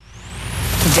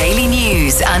Daily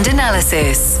news and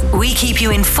analysis. We keep you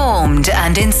informed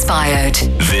and inspired.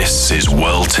 This is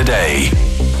World Today.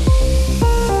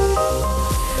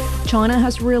 China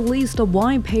has released a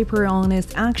white paper on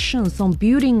its actions on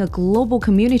building a global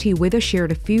community with a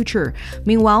shared future.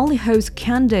 Meanwhile, it hosts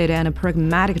candid and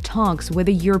pragmatic talks with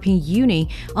the European Union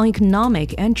on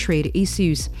economic and trade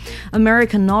issues.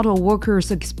 American auto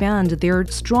workers expand their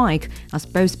strike as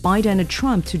both Biden and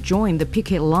Trump to join the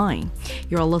picket line.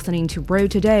 You're listening to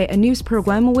World Today, a news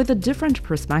program with a different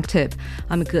perspective.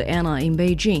 I'm Anna in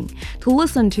Beijing. To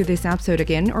listen to this episode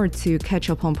again or to catch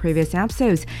up on previous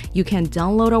episodes, you can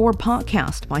download our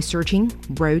podcast by searching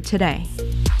World Today.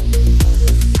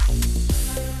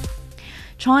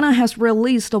 China has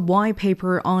released a white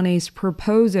paper on its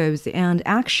proposals and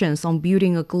actions on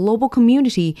building a global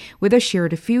community with a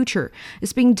shared future.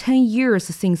 It's been 10 years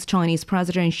since Chinese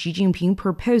President Xi Jinping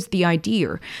proposed the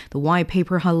idea. The white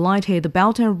paper highlighted the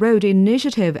Belt and Road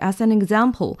Initiative as an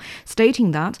example, stating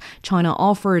that China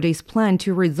offered its plan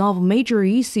to resolve major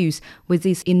issues with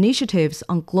its initiatives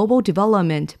on global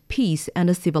development, peace,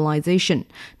 and civilization.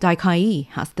 Dai Kai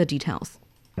has the details.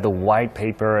 The white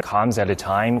paper comes at a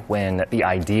time when the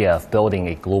idea of building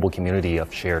a global community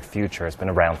of shared future has been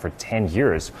around for 10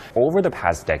 years. Over the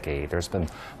past decade, there's been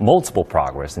multiple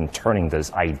progress in turning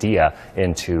this idea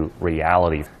into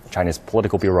reality. China's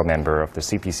political bureau member of the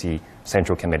CPC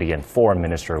Central Committee and Foreign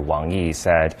Minister Wang Yi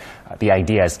said the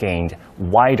idea has gained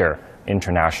wider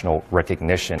international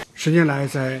recognition.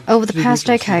 Over the past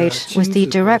decade, with the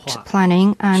direct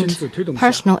planning and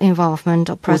personal involvement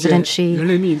of President Xi,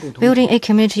 building a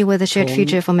community with a shared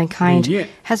future for mankind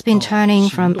has been turning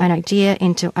from an idea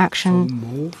into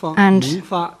action and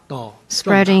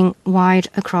spreading wide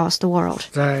across the world.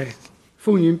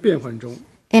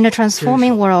 In a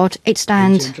transforming world, it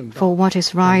stands for what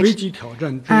is right,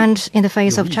 and in the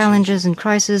face of challenges and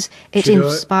crises, it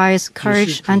inspires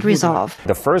courage and resolve.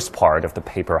 The first part of the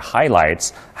paper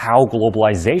highlights how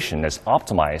globalization has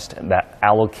optimized the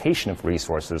allocation of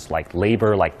resources like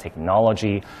labor, like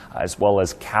technology, as well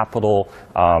as capital.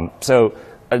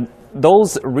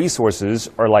 Those resources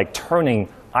are like turning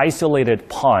isolated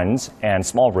ponds and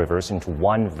small rivers into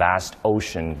one vast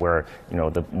ocean where,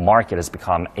 the market has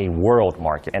become a world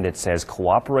market. And it says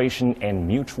cooperation and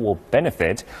mutual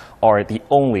benefit are the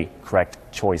only correct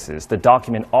choices. The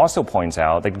document also points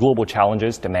out that global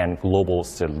challenges demand global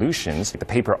solutions. The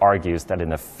paper argues that in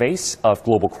the face of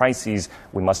global crises,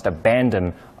 we must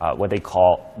abandon what they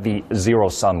call the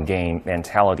zero-sum game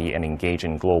mentality and engage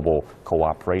in global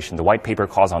cooperation. The white paper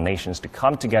calls on nations to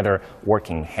come together,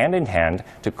 working hand in hand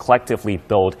to collectively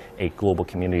build a global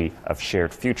community of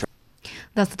shared future.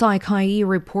 That's Dai Kai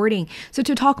reporting. So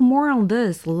to talk more on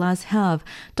this, let's have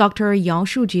Dr. Yang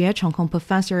Shujie, Chong Kong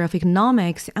Professor of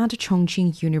Economics at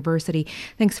Chongqing University.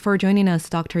 Thanks for joining us,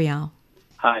 Dr. Yao.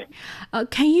 Hi.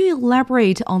 Can you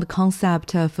elaborate on the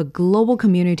concept of a global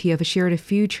community of a shared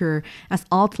future as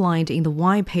outlined in the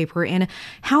white paper, and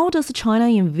how does China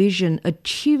envision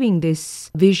achieving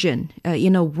this vision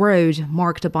in a world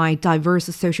marked by diverse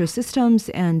social systems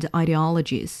and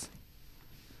ideologies?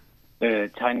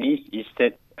 The Chinese is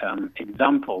that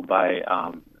example by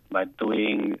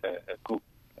doing a good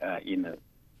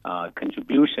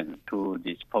contribution to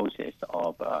this process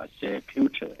of shared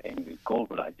future and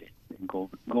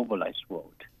globalized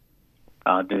world.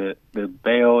 The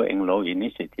Belt and Road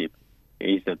Initiative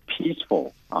is a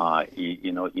peaceful,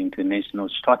 international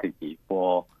strategy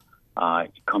for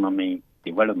economic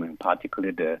development,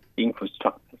 particularly the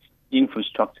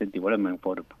infrastructure development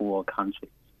for the poor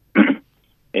countries.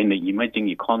 And the emerging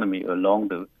economy along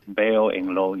the Belt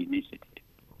and Road Initiative.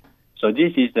 So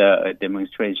this is a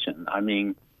demonstration.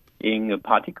 In a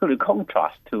particular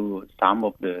contrast to some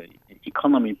of the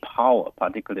economic power,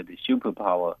 particularly the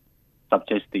superpower, such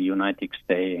as the United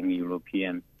States and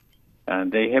European,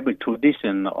 they have a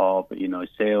tradition of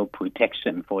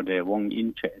self-protection for their own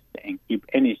interests, and if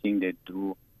anything they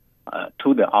do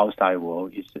to the outside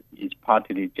world is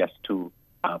partly just to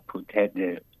protect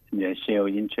their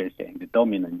shared interest and the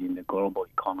dominance in the global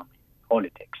economy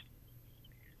politics.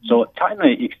 So China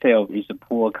itself is a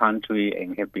poor country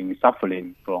and have been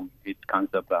suffering from this kind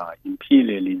of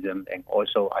imperialism and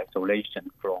also isolation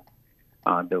from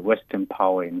the Western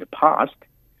power in the past.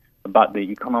 But the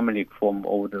economic reform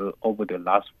over the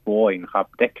last 4.5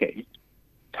 decades,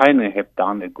 China have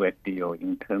done a great deal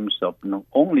in terms of not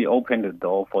only open the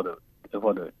door for the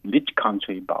rich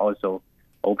country, but also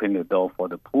open the door for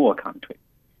the poor country.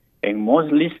 And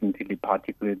most recently,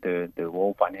 particularly the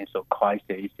world financial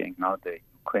crisis and now the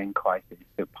Ukraine crisis,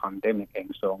 the pandemic,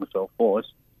 and so on and so forth,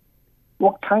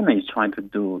 what China is trying to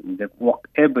do is that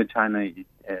whatever China is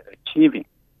achieving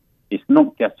It's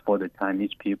not just for the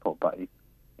Chinese people, but it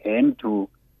aims to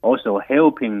also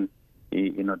helping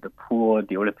the poor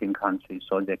developing countries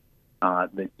so that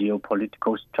the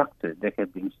geopolitical structure that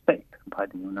have been set by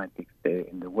the United States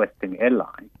and the Western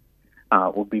allies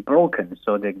will be broken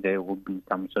so that there will be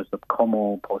some sort of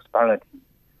common prosperity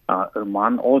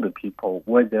among all the people,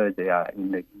 whether they are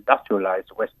in the industrialized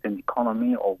Western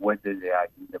economy or whether they are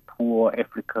in the poor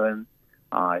African,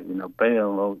 Belt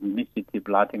and Road Initiative,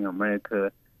 Latin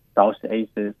America, South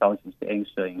Asia, Southeast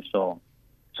Asia, and so on.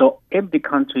 So every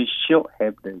country should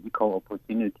have the equal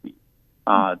opportunity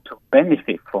to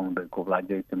benefit from the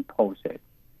globalization process.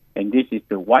 And this is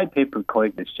the white paper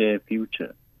called the shared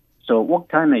future. So what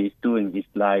China is doing is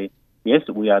like, yes,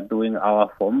 we are doing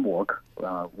our homework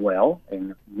well,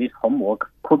 and this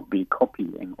homework could be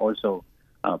copied and also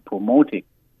promoted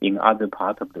in other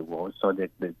parts of the world so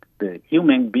that the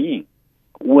human being,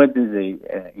 whether they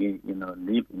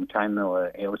live in China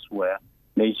or elsewhere,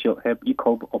 they should have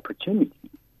equal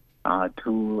opportunity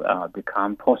to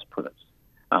become prosperous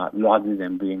rather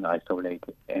than being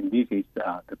isolated. And this is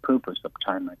the purpose of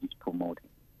China is promoting.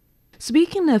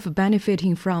 Speaking of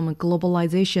benefiting from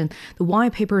globalization, the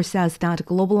white paper says that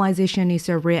globalization is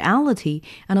a reality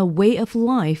and a way of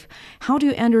life. How do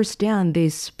you understand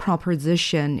this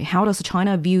proposition? How does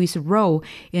China view its role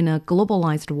in a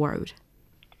globalized world?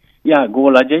 Yeah,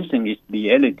 globalization is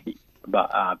reality, but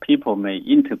people may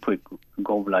interpret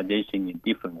globalization in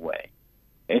different way.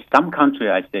 In some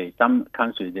countries, they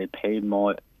pay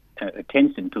more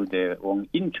attention to their own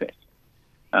interests.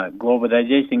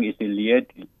 Globalization is a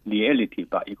reality,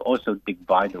 but it also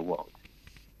divides the world.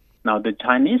 Now, the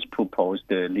Chinese propose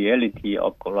the reality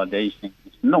of globalization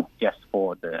is not just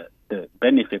for the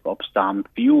benefit of some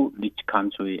few rich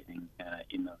country and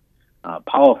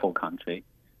powerful country,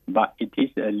 but it is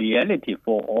a reality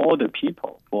for all the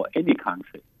people, for any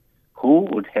country who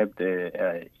would have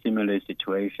the similar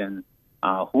situation,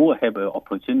 who have an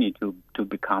opportunity to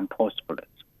become prosperous.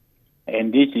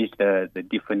 And this is the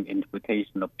different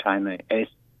interpretation of China as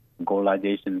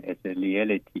globalization as a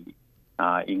reality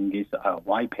in this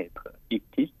white paper. It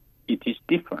is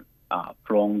different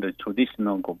from the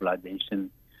traditional globalization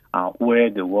where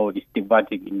the world is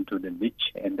divided into the rich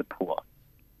and the poor.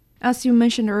 As you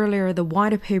mentioned earlier, the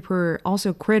white paper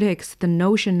also critiques the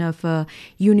notion of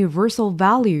universal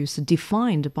values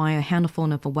defined by a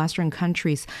handful of Western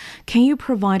countries. Can you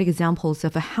provide examples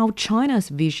of how China's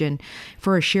vision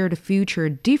for a shared future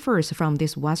differs from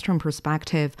this Western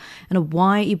perspective and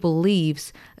why it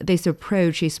believes this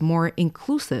approach is more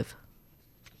inclusive?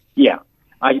 Yeah,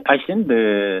 I think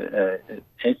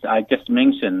as I just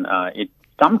mentioned,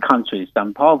 some countries,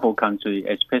 some powerful countries,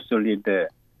 especially the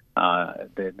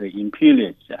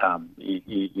imperialist,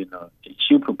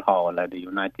 superpower like the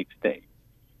United States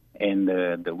and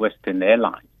the Western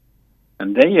allies,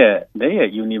 and their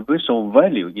universal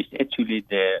value is actually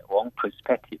their own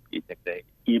perspective. Is that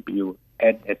if you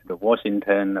add as the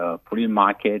Washington free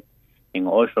market and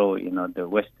also the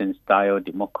Western style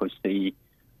democracy,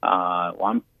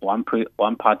 one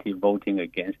party voting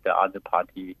against the other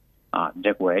party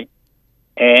that way,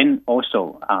 and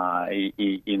also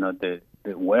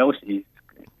the wealth is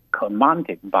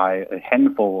commanded by a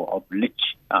handful of rich,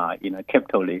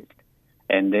 capitalists,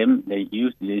 and then they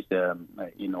use this,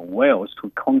 wealth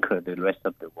to conquer the rest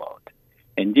of the world.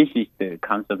 And this is the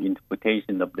kind of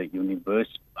interpretation of the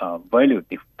universe value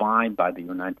defined by the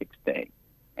United States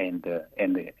and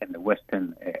the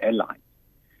Western allies.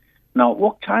 Now,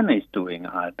 what China is doing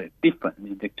are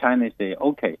different. The China say,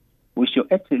 okay, we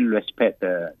should actually respect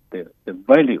the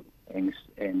value and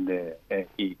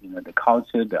the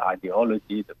culture, the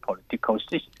ideology, the political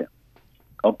system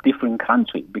of different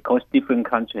countries, because different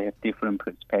countries have different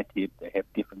perspectives, they have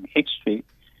different history,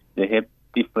 they have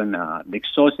different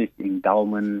resources,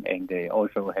 endowment, and they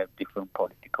also have different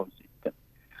political system.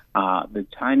 The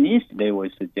Chinese, they will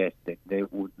suggest that they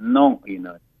would not,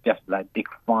 just like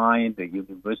define the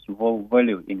universal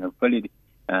value in a very,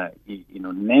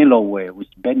 narrow way, which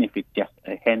benefit just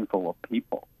a handful of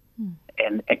people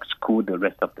and exclude the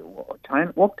rest of the world.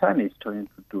 What China is trying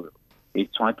to do is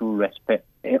try to respect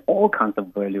all kinds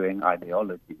of value and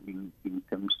ideology in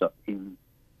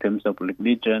terms of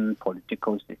religion,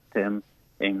 political system,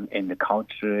 and the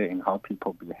culture and how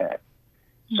people behave.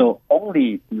 So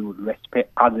only if you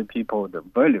respect other people, the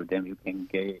value, then you can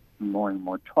get more and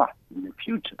more trust in the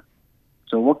future.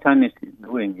 So what China is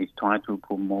doing is trying to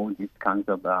promote this kind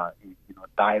of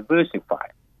diversify,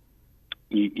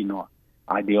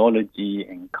 ideology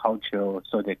and culture,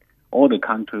 so that all the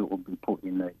country will be put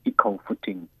in an equal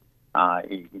footing,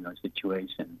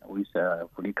 situation with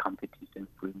free competition,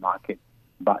 free market.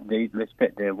 But they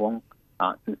respect their own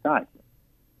society.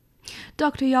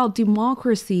 Dr. Yao,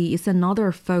 democracy is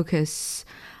another focus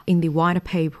in the white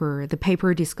paper. The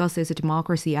paper discusses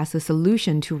democracy as a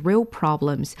solution to real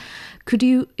problems. Could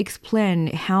you explain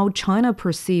how China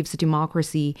perceives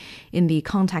democracy in the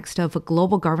context of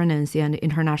global governance and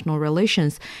international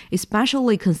relations,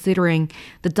 especially considering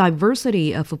the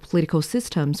diversity of political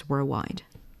systems worldwide?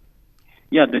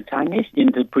 Yeah, the Chinese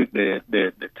interpret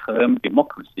the term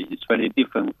democracy is very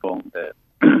different from the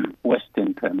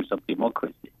Western terms of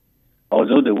democracy.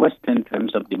 Although the Western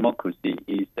terms of democracy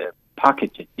is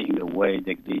packaged in a way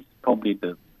that is probably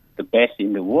the best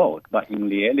in the world, but in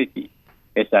reality,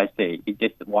 as I say, it's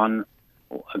just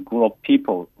a group of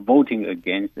people voting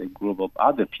against a group of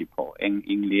other people, and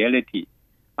in reality,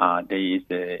 there is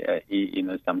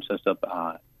some sort of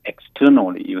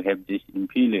externally you have this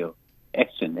imperial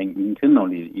action, and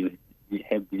internally you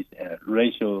have this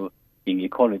racial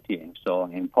inequality and so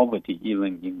on, and poverty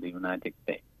even in the United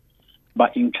States.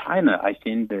 But in China, I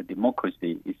think the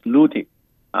democracy is rooted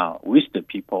with the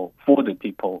people, for the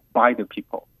people, by the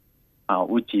people,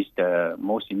 which is the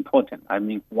most important. I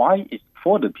mean, why is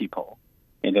for the people?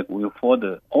 And that will for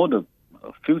all the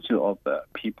future of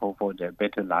people for their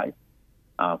better life.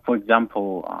 For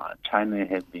example, China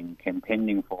has been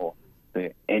campaigning for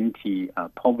the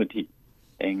anti-poverty,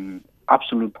 and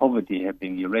absolute poverty has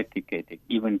been eradicated.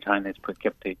 Even China's per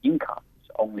capita income is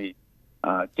only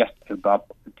just above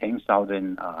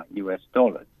 $10,000 US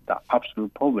dollars. The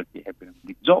absolute poverty has been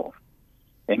resolved,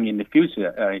 and in the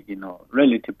future,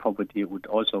 relative poverty would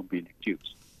also be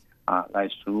reduced,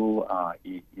 like through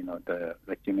the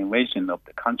regeneration of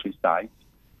the countryside,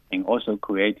 and also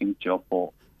creating jobs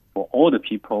for all the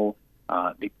people,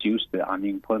 reduce the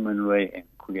unemployment rate, and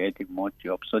creating more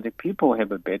jobs, so that people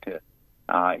have a better,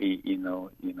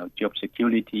 job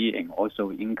security and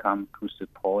also income to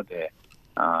support their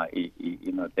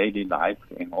daily life,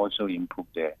 and also improve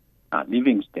their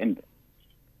living standard.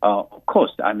 Of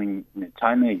course, I mean,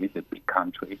 China is a big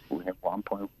country. We have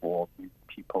 1.4 million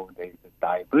people. There is a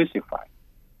diversified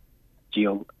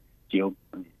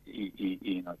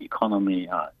economy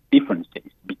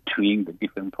differences between the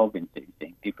different provinces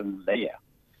and different layers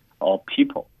of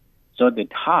people. So the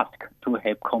task to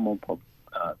have common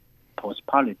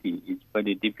prosperity is a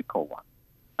very difficult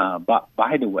one. But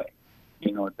by the way,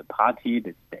 the party,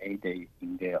 the state,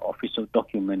 in their official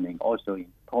document and also in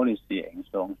policy and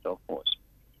so on and so forth,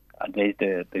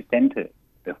 the center,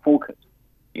 the focus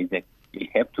is that you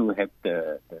have to have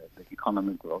the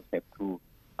economic growth, have to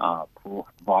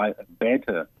provide a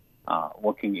better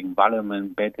working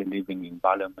environment, better living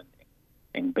environment,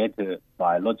 and better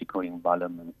biological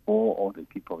environment for all the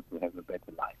people to have a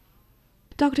better life.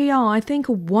 Dr. Yao, I think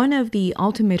one of the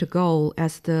ultimate goals,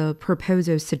 as the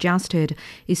proposal suggested,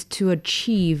 is to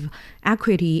achieve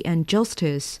equity and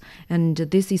justice, and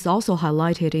this is also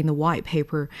highlighted in the white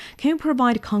paper. Can you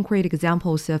provide concrete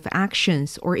examples of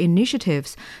actions or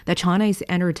initiatives that China is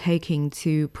undertaking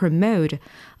to promote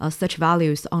such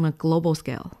values on a global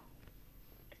scale?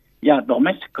 Yeah,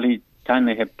 domestically,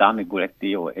 China have done a great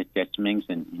deal, as just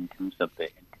mentioned, in terms of the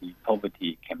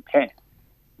anti-poverty campaign.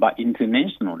 But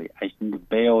internationally, I think the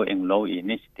Belt and Road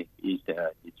Initiative is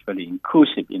very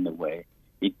inclusive in a way.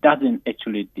 It doesn't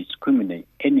actually discriminate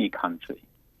any country.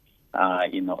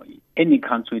 Any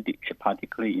country,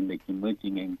 particularly in the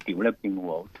emerging and developing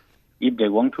world, if they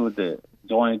want to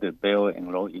join the Belt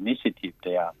and Road Initiative,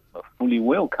 they are fully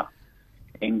welcome.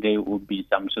 And there will be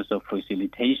some sort of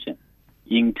facilitation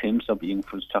in terms of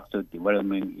infrastructure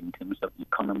development, in terms of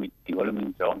economic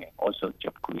development zone, and also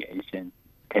job creation,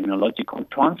 technological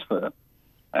transfer,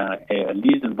 a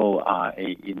reasonable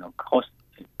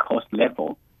cost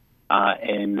level,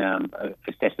 and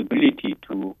accessibility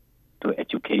to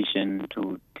education,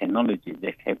 to technology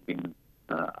that have been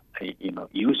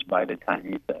used by the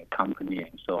Chinese company,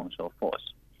 and so on and so forth.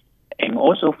 And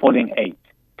also foreign aid.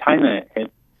 China has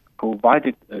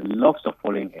provided lots of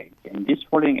foreign aid, and this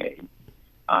foreign aid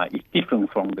is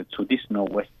different from the traditional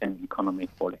Western economic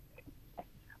foreign aid.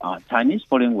 Chinese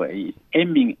foreign aid is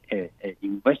aiming at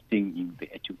investing in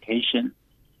the education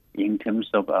in terms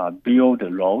of build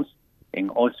the roads and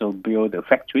also build the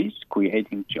factories,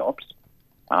 creating jobs.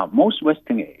 Most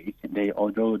Western aid,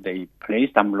 although they play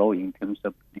some role in terms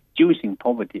of reducing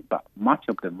poverty, but much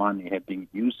of the money has been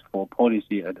used for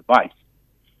policy advice.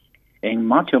 And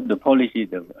much of the policy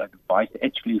advice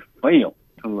actually failed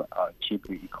to achieve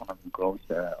the economic growth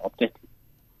objective.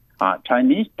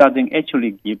 Chinese doesn't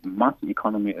actually give much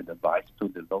economic advice to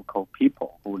the local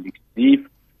people who receive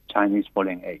Chinese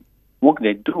foreign aid. What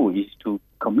they do is to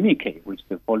communicate with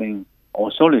the foreign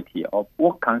authority of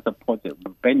what kinds of projects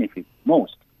will benefit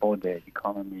most for the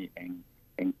economy and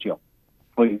job.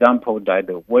 for example, that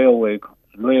the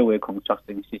railway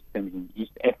construction system in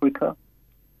East Africa,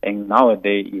 and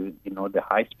nowadays, the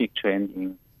high-speed train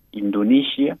in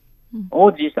Indonesia.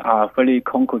 All these are very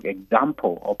concrete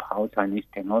examples of how Chinese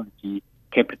technology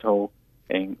capital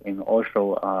and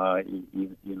also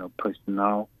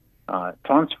personnel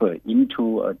transfer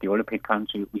into a developing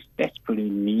country which desperately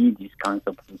need these kinds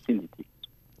of facilities.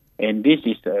 And this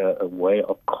is a way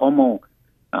of common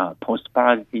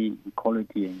prosperity,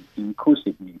 equality, and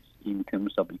inclusiveness in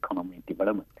terms of economic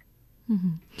development.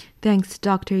 Thanks,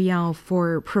 Dr. Yao,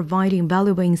 for providing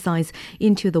valuable insights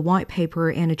into the white paper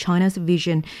and China's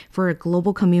vision for a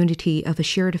global community of a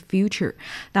shared future.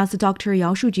 That's Dr.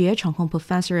 Yao Shujie, Chang Hong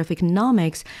Professor of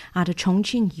Economics at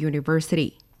Chongqing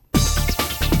University.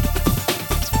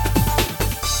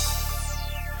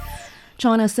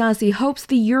 China says it hopes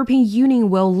the European Union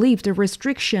will lift the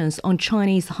restrictions on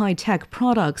Chinese high-tech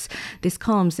products. This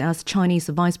comes as Chinese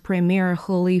Vice Premier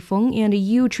He Lifeng and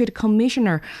EU Trade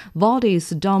Commissioner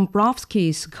Valdis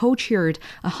Dombrovskis co-chaired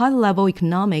a high-level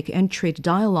economic and trade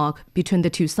dialogue between the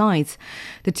two sides.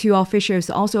 The two officials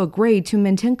also agreed to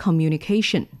maintain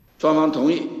communication.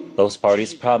 Both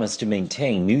parties promised to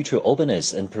maintain mutual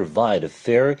openness and provide a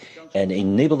fair and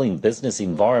enabling business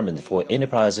environment for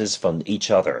enterprises from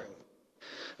each other.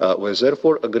 We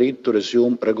therefore agreed to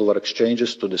resume regular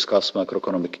exchanges to discuss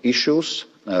macroeconomic issues,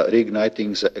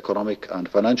 reigniting the economic and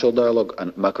financial dialogue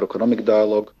and macroeconomic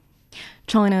dialogue.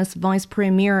 China's vice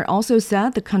premier also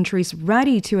said the country is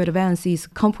ready to advance its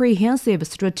comprehensive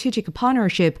strategic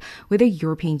partnership with the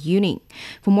European Union.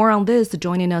 For more on this,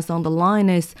 joining us on the line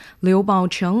is Liu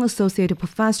Baocheng, Associate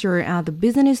Professor at the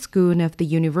Business School of the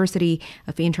University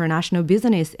of International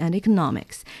Business and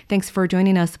Economics. Thanks for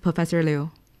joining us, Professor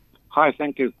Liu. Hi,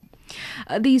 thank you.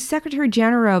 The Secretary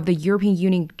General of the European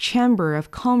Union Chamber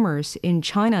of Commerce in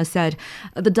China said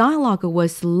the dialogue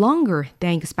was longer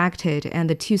than expected and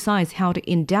the two sides held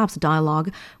in-depth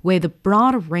dialogue with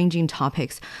broad-ranging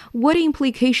topics. What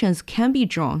implications can be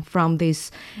drawn from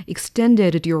this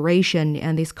extended duration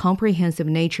and this comprehensive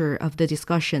nature of the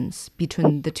discussions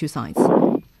between the two sides?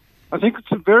 I think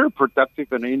it's a very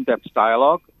productive and in-depth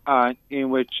dialogue in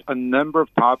which a number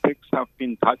of topics have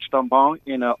been touched upon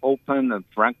in an open and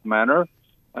frank manner.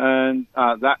 And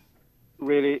that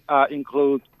really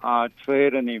includes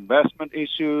trade and investment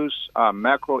issues,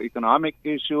 macroeconomic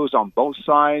issues on both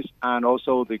sides, and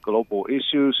also the global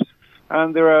issues.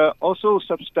 And there are also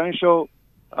substantial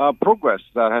progress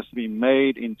that has been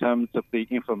made in terms of the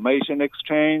information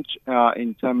exchange,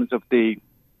 in terms of the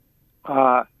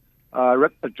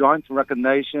joint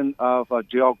recognition of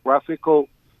geographical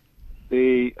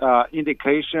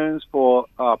indications for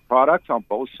products on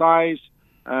both sides,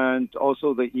 and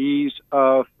also the ease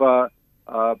of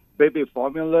baby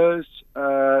formulas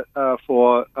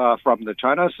from the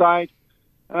China side.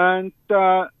 And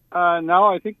now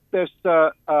I think there's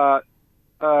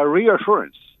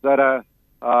reassurance that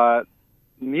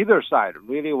neither side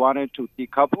really wanted to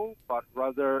decouple, but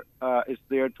rather is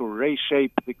there to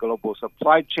reshape the global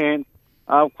supply chain.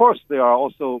 Of course, there are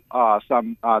also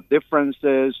some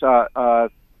differences, for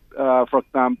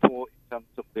example, in terms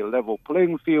of the level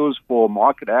playing fields for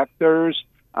market actors,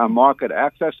 market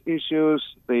access issues,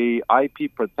 the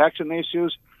IP protection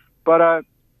issues. But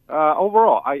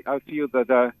overall, I feel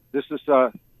that this is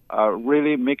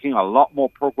really making a lot more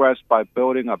progress by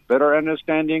building a better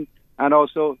understanding. And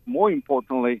also, more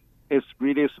importantly, it's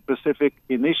really specific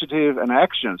initiative and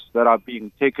actions that are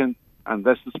being taken, and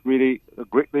this is really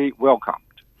greatly welcomed.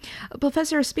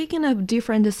 Professor, speaking of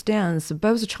different stands,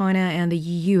 both China and the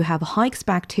EU have high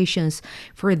expectations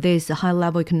for this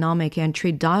high-level economic and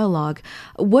trade dialogue.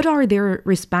 What are their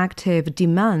respective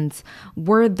demands?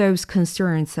 Were those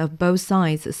concerns of both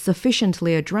sides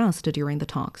sufficiently addressed during the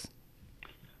talks?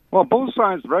 Well, both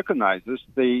sides recognize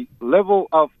the level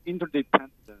of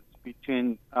interdependence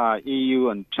between EU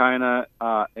and China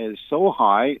is so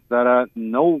high that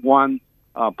no one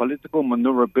political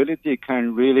maneuverability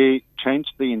can really change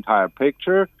the entire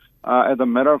picture. As a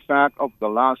matter of fact, over the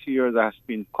last year, there has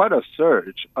been quite a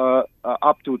surge,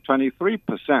 up to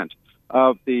 23%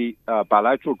 of the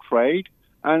bilateral trade.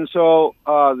 And so,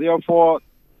 therefore,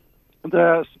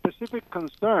 the specific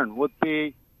concern would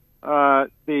be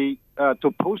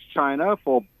to push China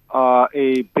for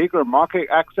a bigger market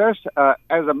access.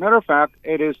 As a matter of fact,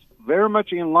 it is very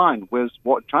much in line with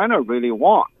what China really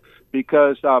wants,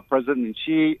 because President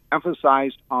Xi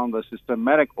emphasized on the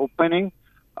systematic opening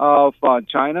of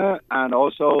China and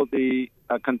also the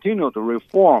continued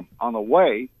reform on the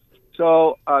way.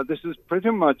 So this is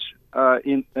pretty much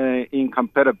in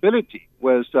compatibility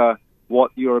with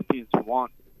what Europeans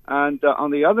want. And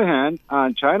on the other hand,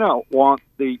 China wants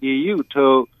the EU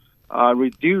to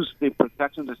reduce the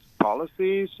protectionist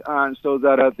policies, and so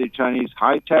that the Chinese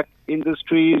high-tech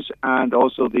industries and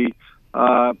also the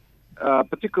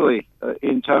particularly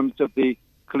in terms of the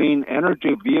clean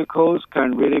energy vehicles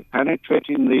can really penetrate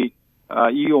in the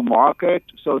EU market,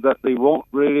 so that they won't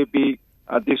really be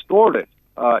distorted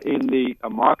in the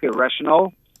market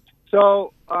rationale.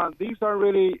 So these are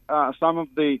really some of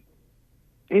the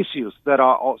issues that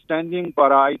are outstanding,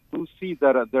 but I do see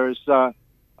that there's a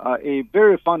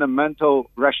very fundamental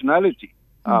rationality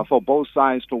for both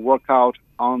sides to work out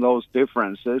on those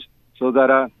differences, so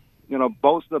that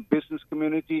both the business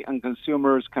community and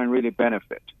consumers can really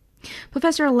benefit.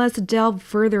 Professor, let's delve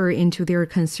further into their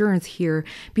concerns here.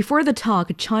 Before the talk,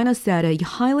 China said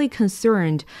highly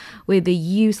concerned with the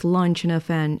EU's launch of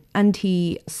an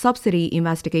anti-subsidy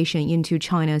investigation into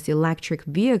China's electric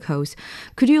vehicles.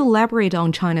 Could you elaborate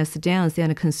on China's stance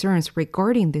and concerns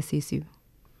regarding this issue?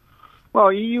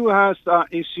 Well, EU has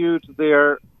issued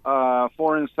their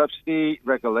foreign subsidy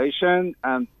regulation,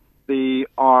 and they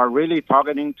are really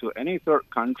targeting to any third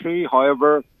country.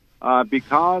 However,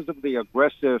 because of the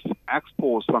aggressive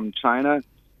exports from China,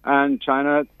 and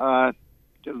China,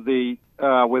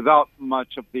 without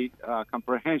much of the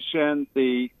comprehension,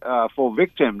 fall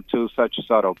victim to such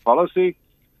sort of policy,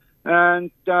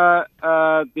 and the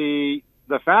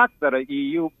fact that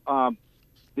EU,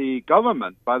 the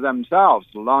government by themselves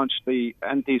launched the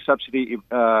anti-subsidy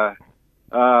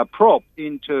probe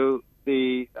into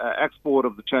the export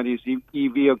of the Chinese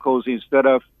e-vehicles instead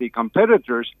of the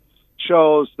competitors,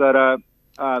 shows that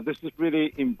this is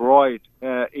really embroiled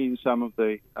in some of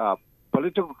the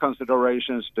political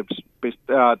considerations,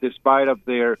 despite of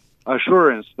their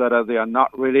assurance that they are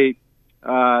not really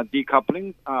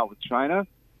decoupling with China.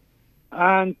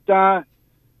 And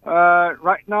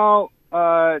right now,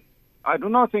 I do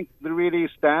not think there really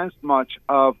stands much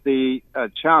of the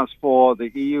chance for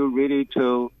the EU really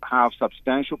to have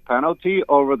substantial penalty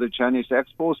over the Chinese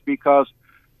exports, because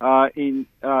in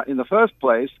the first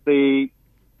place, the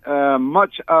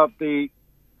much of the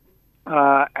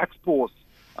exports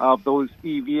of those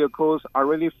e-vehicles are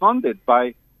really funded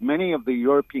by many of the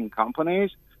European companies,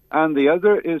 and the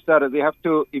other is that they have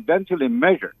to eventually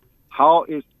measure how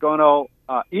it's going to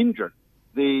injure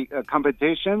the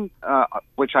competition,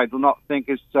 which I do not think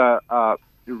is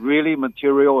really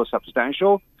material or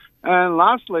substantial. And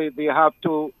lastly, they have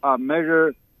to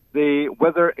measure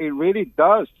whether it really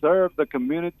does serve the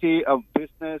community of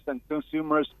business and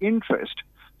consumers' interest.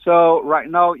 So right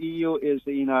now, EU is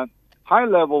in a high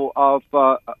level of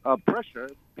pressure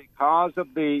because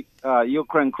of the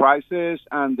Ukraine crisis,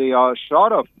 and they are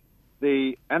short of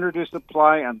the energy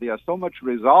supply, and they are so much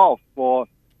resolved for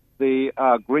the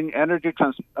green energy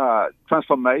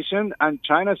transformation, and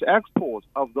China's exports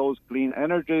of those clean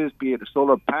energies, be it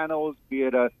solar panels, be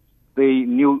it the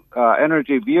new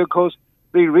energy vehicles,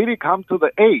 they really come to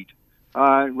the aid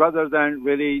rather than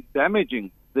really damaging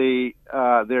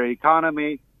their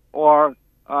economy or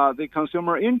the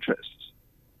consumer interests.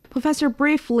 Professor,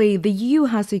 briefly, the EU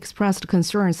has expressed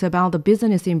concerns about the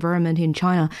business environment in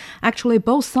China. Actually,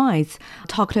 both sides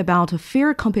talked about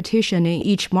fair competition in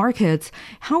each market.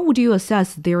 How would you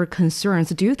assess their concerns?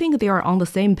 Do you think they are on the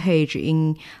same page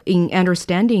in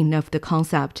understanding of the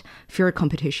concept fair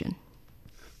competition?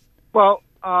 Well,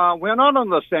 we're not on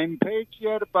the same page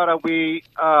yet, but we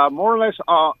more or less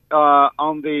are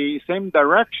on the same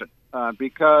direction.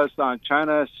 Because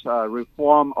China's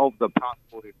reform of the past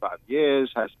 45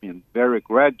 years has been very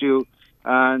gradual,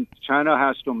 and China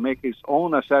has to make its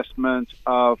own assessment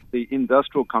of the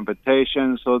industrial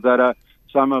competition, so that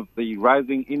some of the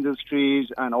rising industries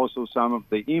and also some of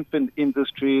the infant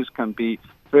industries can be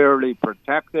fairly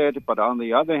protected. But on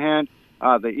the other hand,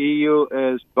 the EU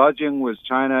is budging with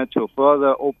China to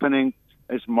further opening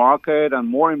its market, and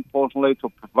more importantly, to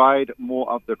provide more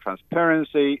of the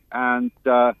transparency and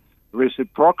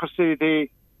reciprocity,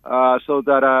 so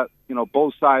that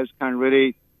both sides can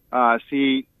really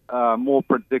see more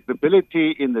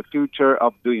predictability in the future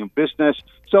of doing business.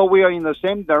 So we are in the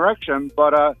same direction,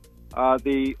 but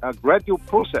the gradual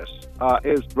process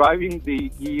is driving the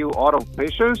EU out of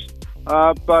patience.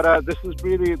 But this is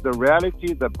really the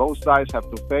reality that both sides have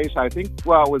to face. I think,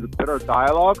 with better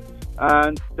dialogue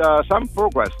and some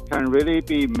progress can really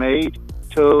be made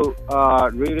to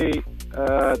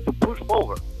to push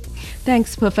forward.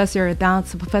 Thanks, Professor.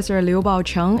 That's Professor Liu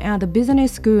Baocheng at the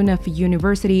Business School of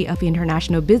University of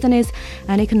International Business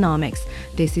and Economics.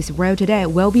 This is World Today.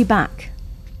 We'll be back.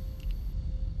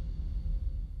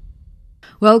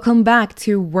 Welcome back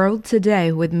to World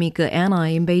Today with Mika Anna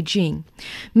in Beijing.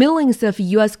 Millions of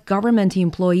U.S. government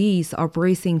employees are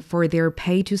bracing for their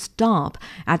pay to stop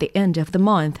at the end of the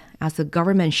month as the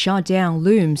government shutdown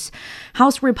looms.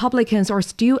 House Republicans are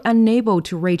still unable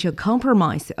to reach a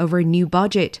compromise over a new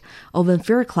budget. Owen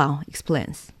Fairclough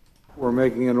explains. We're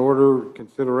making an order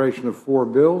consideration of 4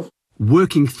 bills.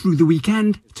 Working through the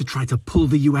weekend to try to pull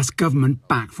the U.S. government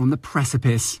back from the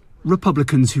precipice.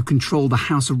 Republicans who control the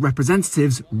House of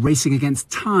Representatives racing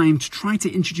against time to try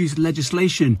to introduce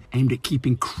legislation aimed at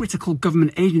keeping critical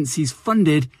government agencies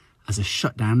funded as a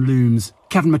shutdown looms.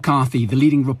 Kevin McCarthy, the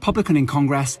leading Republican in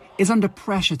Congress, is under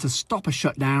pressure to stop a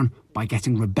shutdown by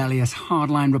getting rebellious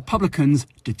hardline Republicans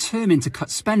determined to cut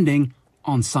spending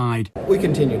on side. We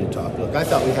continue to talk. Look, I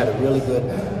thought we had a really good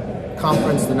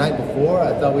conference the night before.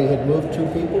 I thought we had moved 2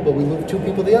 people, but we moved 2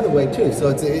 people the other way too. So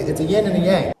it's a yin and a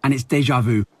yang. And it's déjà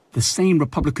vu. The same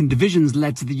Republican divisions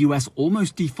led to the US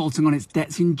almost defaulting on its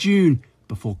debts in June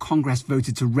before Congress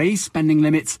voted to raise spending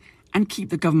limits and keep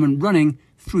the government running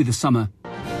through the summer.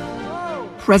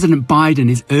 President Biden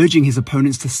is urging his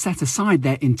opponents to set aside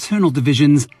their internal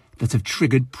divisions that have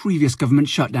triggered previous government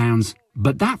shutdowns.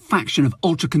 But that faction of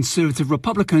ultra-conservative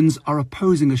Republicans are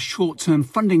opposing a short-term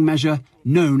funding measure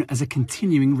known as a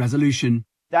continuing resolution.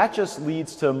 That just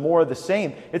leads to more of the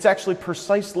same. It's actually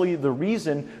precisely the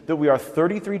reason that we are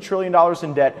 $33 trillion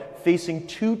in debt, facing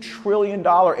 $2 trillion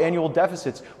annual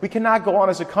deficits. We cannot go on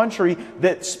as a country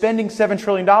that's spending $7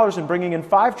 trillion and bringing in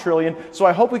 $5 trillion, so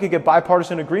I hope we could get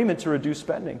bipartisan agreement to reduce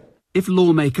spending. If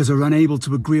lawmakers are unable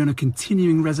to agree on a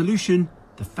continuing resolution,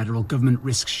 the federal government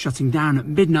risks shutting down at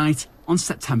midnight on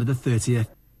September the 30th.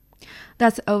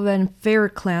 That's Owen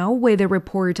Fairclough with a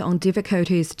report on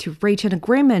difficulties to reach an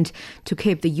agreement to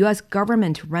keep the U.S.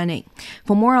 government running.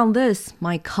 For more on this,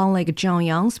 my colleague Zhang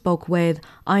Yang spoke with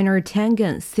Einar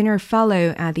Tangen, Senior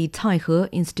Fellow at the Taihe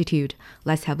Institute.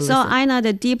 Let's have a listen. So, Einar,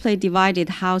 the deeply divided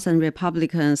House and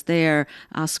Republicans, they're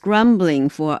scrambling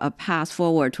for a path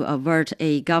forward to avert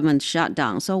a government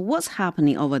shutdown. So what's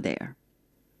happening over there?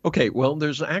 Okay, well,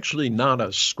 there's actually not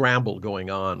a scramble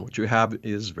going on. What you have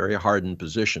is very hardened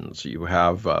positions. You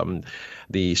have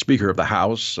the Speaker of the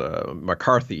House,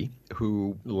 McCarthy,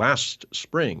 who last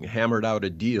spring hammered out a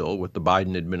deal with the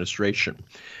Biden administration.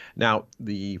 Now,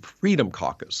 the Freedom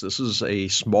Caucus, this is a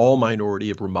small minority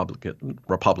of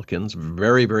Republicans,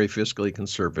 very, very fiscally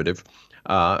conservative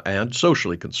and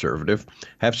socially conservative,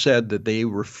 have said that they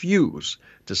refuse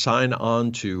to sign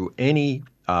on to any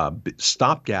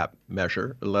stopgap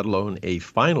measure, let alone a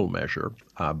final measure,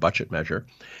 budget measure,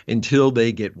 until they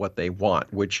get what they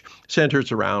want, which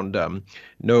centers around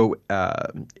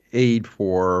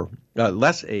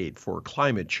less aid for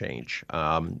climate change,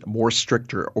 more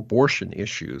stricter abortion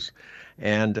issues,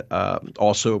 and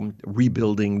also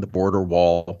rebuilding the border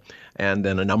wall. And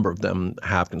then a number of them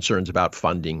have concerns about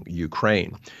funding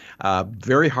Ukraine.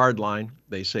 Very hard line.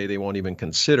 They say they won't even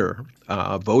consider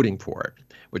voting for it,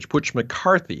 which puts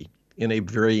McCarthy in a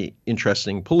very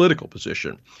interesting political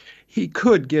position. He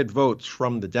could get votes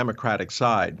from the Democratic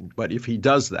side, but if he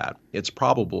does that, it's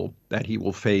probable that he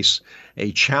will face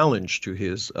a challenge to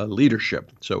his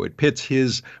leadership. So it pits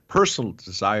his personal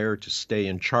desire to stay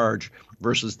in charge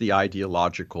versus the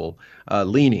ideological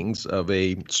leanings of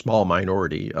a small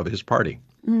minority of his party.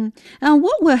 And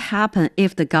what will happen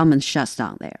if the government shuts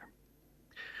down there?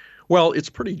 Well, it's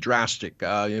pretty drastic.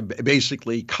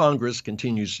 Basically, Congress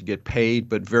continues to get paid,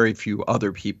 but very few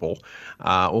other people.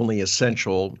 Only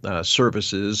essential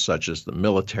services such as the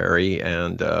military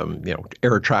and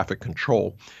air traffic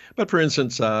control. But for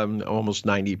instance, almost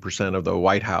 90% of the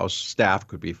White House staff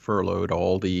could be furloughed.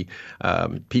 All the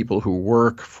people who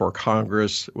work for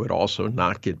Congress would also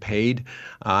not get paid.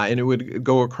 And it would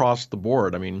go across the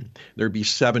board. I mean, there'd be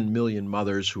 7 million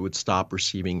mothers who would stop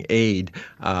receiving aid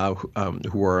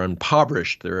who are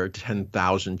impoverished. There are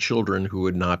 10,000 children who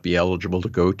would not be eligible to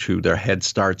go to their Head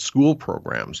Start school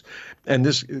programs. And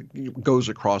this goes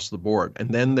across the board. And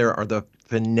then there are the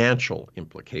financial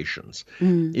implications.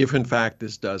 If, in fact,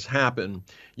 this does happen,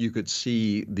 you could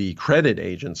see the credit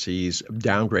agencies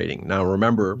downgrading. Now,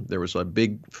 remember, there was a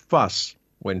big fuss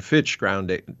when Fitch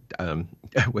downgraded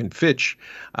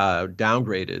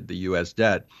the U.S.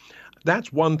 debt.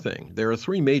 That's one thing. There are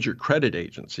 3 major credit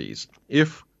agencies.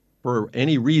 If, for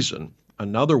any reason,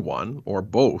 another one or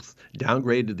both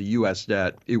downgraded the U.S.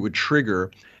 debt, it would trigger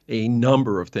a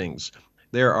number of things.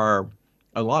 There are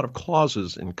a lot of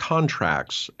clauses in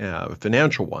contracts,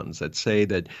 financial ones, that say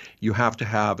that you have to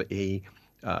have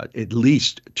at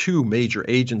least 2 major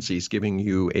agencies giving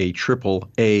you a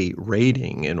AAA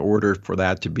rating in order for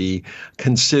that to be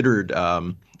considered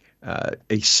a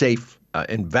safe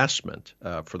investment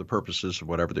for the purposes of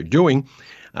whatever they're doing.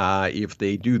 If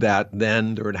they do that,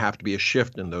 then there would have to be a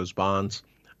shift in those bonds.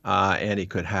 And it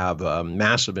could have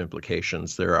massive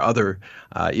implications. There are other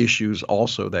issues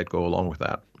also that go along with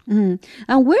that. And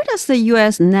where does the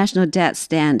U.S. national debt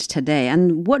stand today?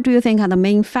 And what do you think are the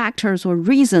main factors or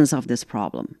reasons of this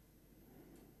problem?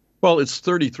 Well, it's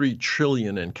 33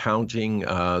 trillion and counting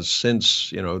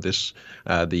since,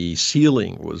 the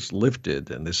ceiling was lifted,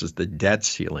 and this is the debt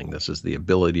ceiling. This is the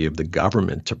ability of the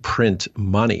government to print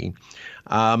money.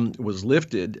 Was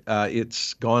lifted.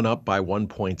 It's gone up by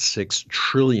 $1.6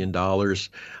 trillion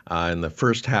in the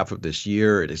first half of this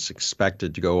year. It is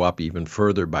expected to go up even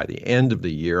further by the end of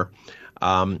the year.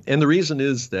 And the reason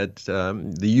is that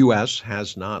the U.S.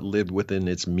 has not lived within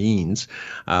its means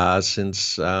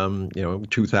since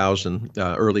 2000,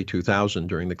 early 2000,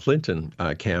 during the Clinton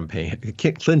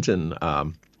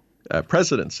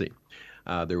presidency.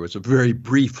 There was a very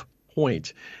brief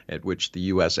point at which the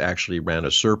U.S. actually ran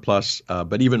a surplus.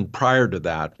 But even prior to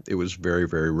that, it was very,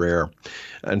 very rare.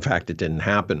 In fact, it didn't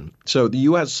happen. So the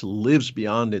U.S. lives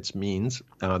beyond its means.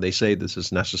 They say this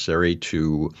is necessary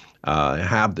to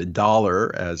have the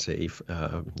dollar as a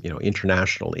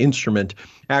international instrument.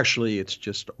 Actually, it's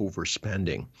just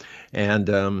overspending. And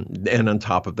on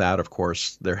top of that, of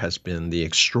course, there has been the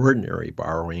extraordinary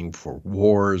borrowing for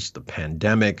wars, the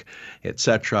pandemic,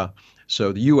 etc.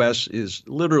 So the U.S. is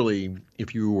literally,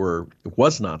 if it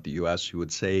was not the U.S., you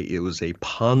would say it was a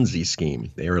Ponzi scheme.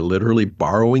 They are literally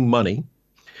borrowing money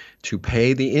to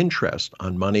pay the interest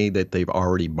on money that they've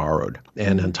already borrowed.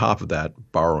 And on top of that,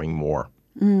 borrowing more.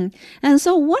 And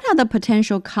so what are the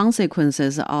potential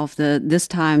consequences of this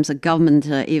time's government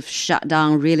if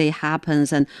shutdown really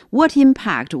happens? And what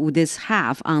impact would this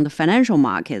have on the financial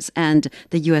markets and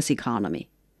the U.S. economy?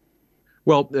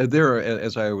 Well, there are,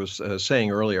 as I was saying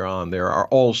earlier on, there are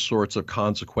all sorts of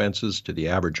consequences to the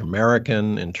average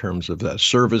American in terms of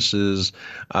services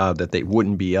that they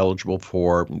wouldn't be eligible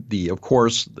for. Of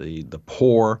course, the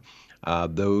poor,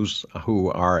 those who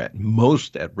are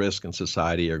most at risk in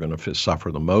society are going to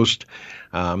suffer the most.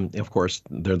 Of course,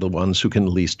 they're the ones who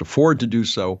can least afford to do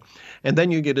so. And then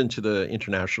you get into the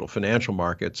international financial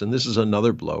markets, and this is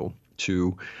another blow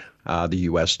to the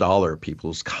U.S. dollar,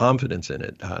 people's confidence in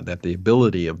it, that the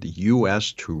ability of the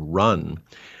U.S. to run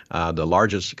the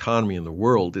largest economy in the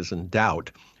world is in doubt,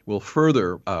 will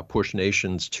further push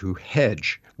nations to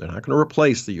hedge. They're not going to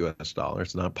replace the U.S. dollar.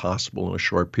 It's not possible in a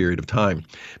short period of time.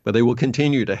 But they will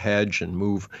continue to hedge and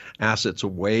move assets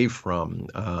away from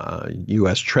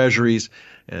U.S. treasuries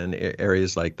and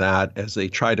areas like that as they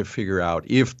try to figure out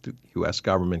if the U.S.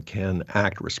 government can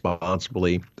act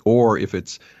responsibly or if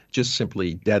it's just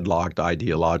simply deadlocked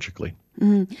ideologically.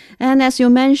 And as you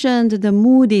mentioned, the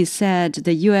Moody's said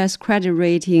the U.S. credit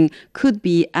rating could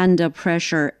be under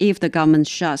pressure if the government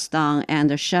shuts down, and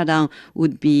the shutdown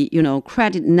would be,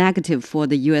 credit negative for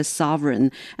the U.S. sovereign.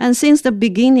 And since the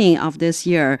beginning of this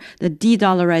year, the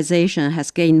de-dollarization has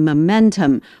gained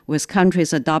momentum, with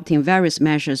countries adopting various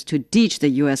measures to ditch the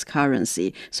U.S.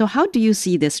 currency. So how do you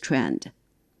see this trend?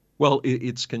 Well,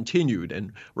 it's continued,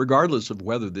 and regardless of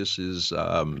whether this is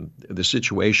the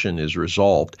situation is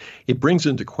resolved, it brings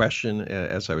into question,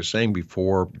 as I was saying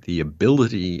before, the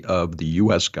ability of the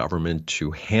U.S. government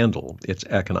to handle its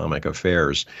economic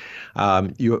affairs.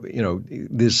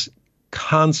 This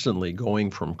constantly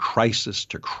going from crisis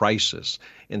to crisis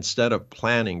instead of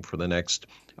planning for the next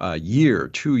year,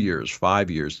 2 years, 5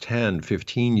 years, 10,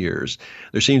 15 years.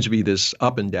 There seems to be this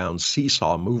up and down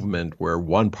seesaw movement where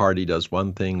one party does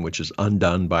one thing, which is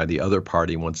undone by the other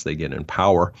party once they get in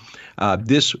power.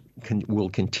 This will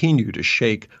continue to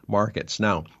shake markets.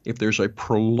 Now, if there's a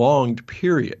prolonged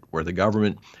period where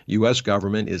the U.S.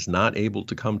 government is not able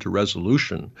to come to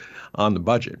resolution on the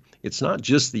budget, it's not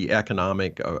just the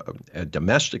economic,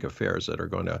 domestic affairs that are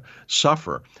going to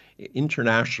suffer.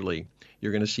 Internationally,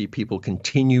 you're going to see people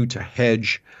continue to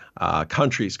hedge,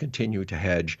 countries continue to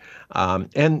hedge,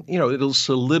 and it'll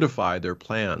solidify their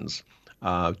plans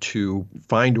to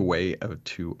find a way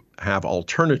to have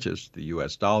alternatives to the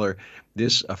U.S. dollar.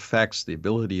 This affects the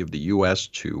ability of the U.S.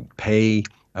 to pay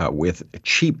with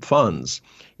cheap funds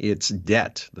its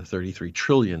debt, the $33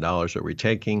 trillion that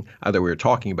we were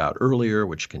talking about earlier,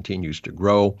 which continues to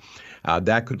grow.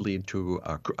 That could lead to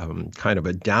a kind of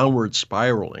a downward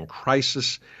spiral in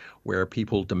crisis, where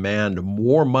people demand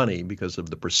more money because of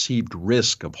the perceived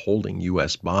risk of holding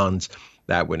U.S. bonds.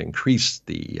 That would increase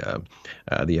the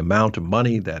amount of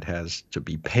money that has to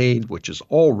be paid, which is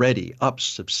already up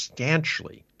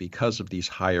substantially because of these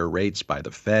higher rates by the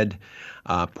Fed,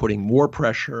 putting more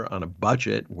pressure on a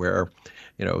budget where,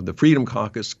 the Freedom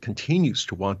Caucus continues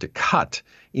to want to cut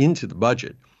into the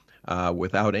budget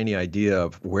without any idea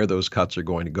of where those cuts are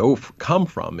going to come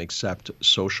from, except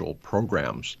social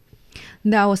programs.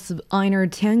 That was Einar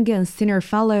Tangen, Senior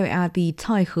Fellow at the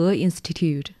Taihe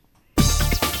Institute.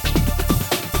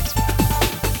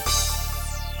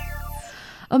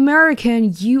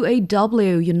 American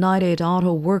UAW, United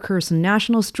Auto Workers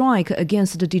national strike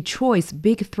against Detroit's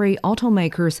big three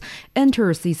automakers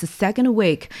enters its second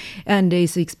week and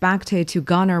is expected to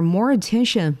garner more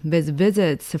attention with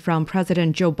visits from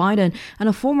President Joe Biden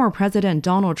and former President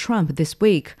Donald Trump this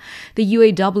week. The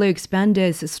UAW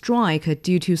expanded its strike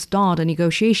due to stalled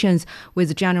negotiations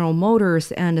with General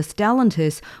Motors and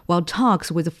Stellantis, while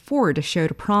talks with Ford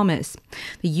showed promise.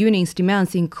 The union's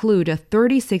demands include a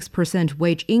 36%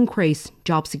 wage increase,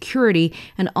 job security,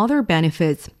 and other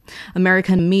benefits.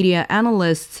 American media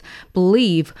analysts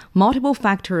believe multiple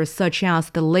factors such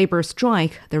as the labor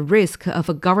strike, the risk of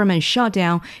a government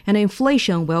shutdown, and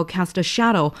inflation will cast a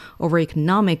shadow over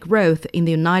economic growth in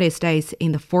the United States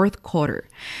in the fourth quarter.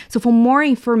 So for more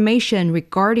information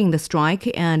regarding the strike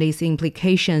and its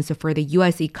implications for the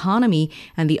U.S. economy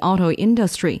and the auto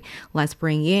industry, let's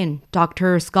bring in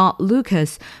Dr. Scott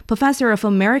Lucas, Professor of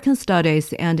American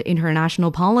Studies and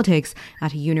International Politics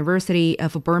at University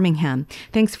of Birmingham.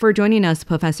 Thanks for joining us,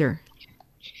 Professor.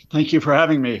 Thank you for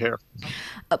having me here.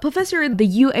 Professor, the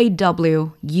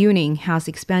UAW union has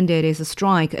expanded its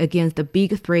strike against the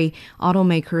big three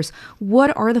automakers.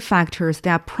 What are the factors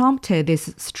that prompted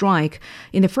this strike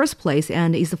in the first place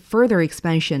and is a further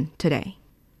expansion today?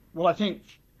 Well, I think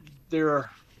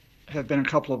there have been a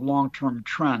couple of long-term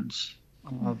trends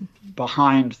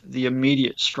behind the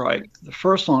immediate strike. The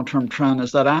first long-term trend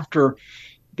is that after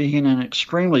being in an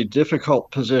extremely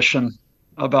difficult position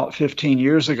about 15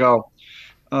 years ago,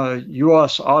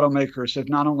 U.S. automakers have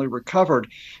not only recovered,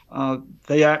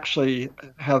 they actually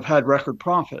have had record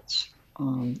profits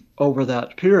over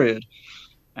that period.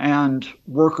 And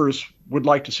workers would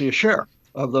like to see a share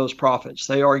of those profits.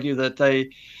 They argue that they,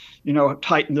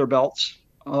 tightened their belts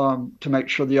to make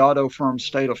sure the auto firms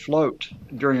stayed afloat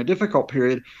during a difficult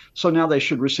period. So now they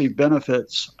should receive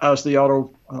benefits as the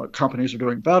auto companies are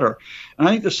doing better. And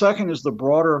I think the second is the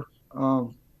broader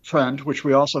trend, which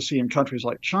we also see in countries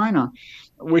like China,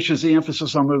 which is the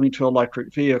emphasis on moving to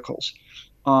electric vehicles.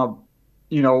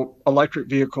 Electric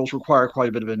vehicles require quite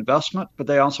a bit of investment, but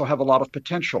they also have a lot of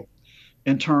potential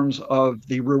in terms of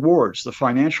the rewards, the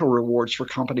financial rewards for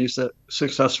companies that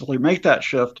successfully make that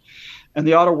shift. And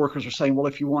the auto workers are saying, well,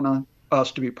 if you want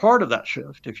us to be part of that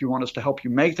shift, if you want us to help you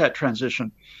make that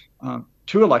transition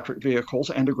to electric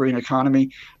vehicles and a green economy,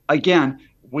 again,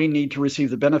 we need to receive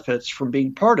the benefits from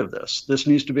being part of this. This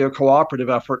needs to be a cooperative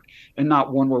effort and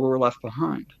not one where we're left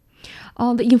behind.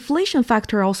 The inflation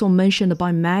factor also mentioned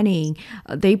by many,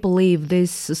 they believe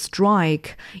this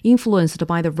strike influenced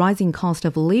by the rising cost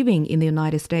of living in the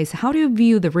United States. How do you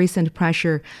view the recent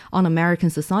pressure on American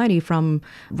society from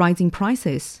rising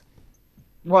prices?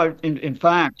 Well, in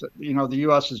fact, the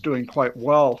U.S. is doing quite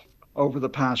well over the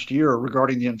past year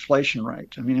regarding the inflation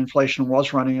rate. I mean, inflation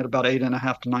was running at about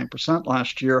 8.5% to 9%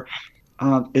 last year.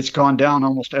 It's gone down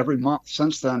almost every month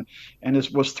since then, and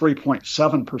it was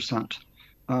 3.7%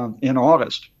 in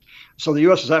August. So the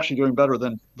U.S. is actually doing better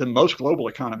than most global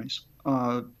economies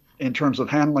in terms of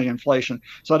handling inflation.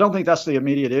 So I don't think that's the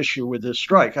immediate issue with this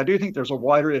strike. I do think there's a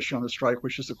wider issue on the strike,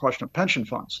 which is the question of pension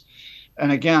funds.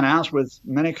 And again, as with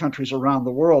many countries around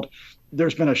the world,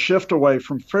 there's been a shift away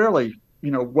from fairly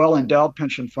well-endowed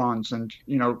pension funds and,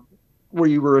 where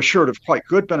you were assured of quite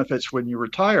good benefits when you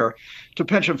retire, to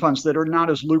pension funds that are not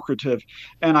as lucrative.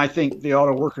 And I think the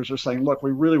auto workers are saying, look,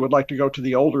 we really would like to go to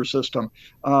the older system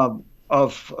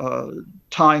of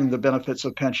tying the benefits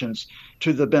of pensions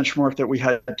to the benchmark that we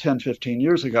had 10, 15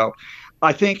 years ago.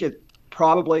 I think it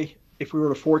probably, if we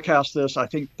were to forecast this, I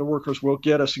think the workers will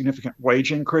get a significant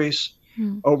wage increase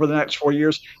over the next 4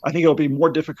 years. I think it'll be more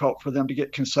difficult for them to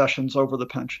get concessions over the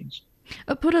pensions.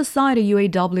 Put aside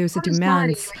UAW's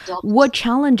demands, what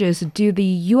challenges do the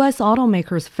U.S.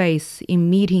 automakers face in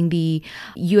meeting the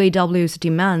UAW's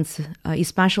demands,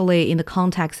 especially in the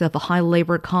context of high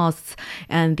labor costs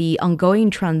and the ongoing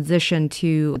transition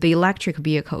to the electric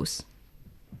vehicles?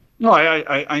 No,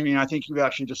 I mean, I think you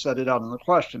actually just said it out in the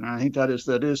question. And I think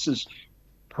that this is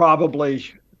probably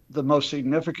the most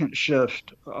significant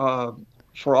shift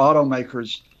for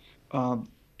automakers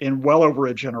in well over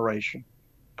a generation.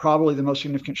 Probably the most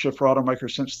significant shift for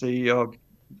automakers since the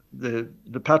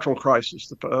petrol crisis,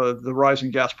 the rise in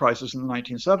gas prices in the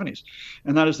 1970s.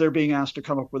 And that is they're being asked to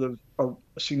come up with a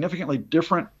significantly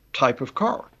different type of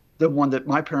car than one that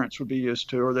my parents would be used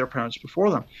to or their parents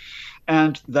before them.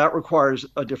 And that requires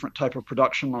a different type of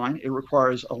production line. It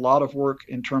requires a lot of work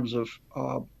in terms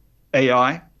of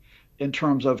AI in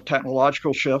terms of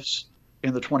technological shifts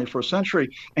in the 21st century,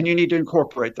 and you need to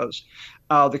incorporate those.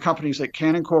 The companies that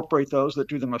can incorporate those, that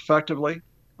do them effectively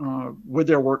with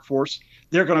their workforce,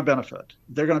 they're going to benefit.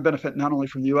 They're going to benefit not only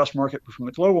from the U.S. market, but from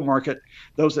the global market.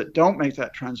 Those that don't make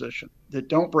that transition, that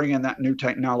don't bring in that new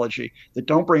technology, that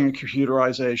don't bring in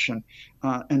computerization,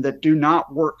 and that do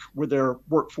not work with their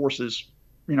workforces,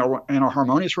 in a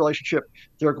harmonious relationship,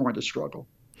 they're going to struggle.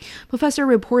 Professor,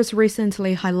 reports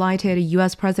recently highlighted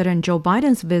U.S. President Joe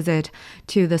Biden's visit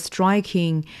to the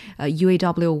striking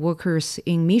UAW workers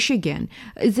in Michigan.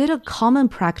 Is it a common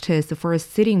practice for a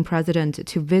sitting president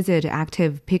to visit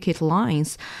active picket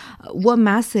lines? What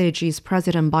message is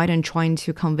President Biden trying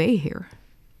to convey here?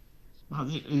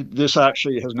 This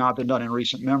actually has not been done in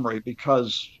recent memory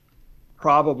because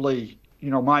probably,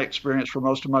 my experience for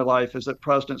most of my life is that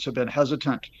presidents have been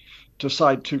hesitant to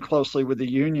side too closely with the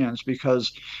unions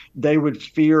because they would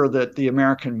fear that the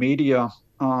American media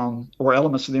or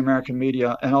elements of the American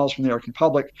media and also from the American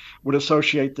public would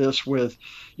associate this with,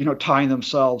 tying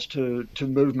themselves to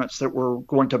movements that were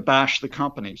going to bash the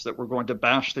companies, that were going to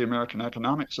bash the American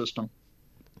economic system.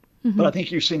 Mm-hmm. But I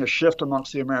think you've seen a shift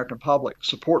amongst the American public.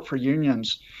 Support for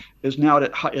unions is now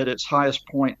at its highest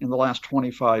point in the last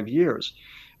 25 years.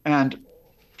 And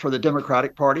for the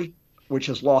Democratic Party, which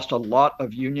has lost a lot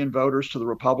of union voters to the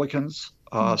Republicans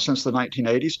since the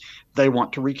 1980s, they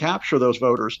want to recapture those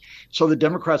voters. So the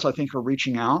Democrats, I think, are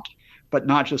reaching out, but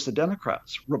not just the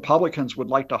Democrats. Republicans would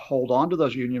like to hold on to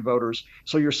those union voters.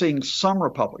 So you're seeing some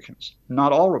Republicans,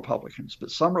 not all Republicans, but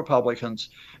some Republicans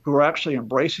who are actually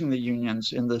embracing the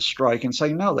unions in this strike and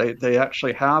saying, no, they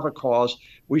actually have a cause.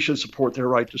 We should support their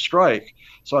right to strike.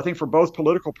 So I think for both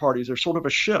political parties, there's sort of a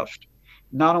shift,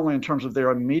 not only in terms of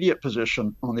their immediate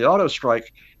position on the auto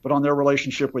strike, but on their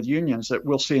relationship with unions that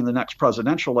we'll see in the next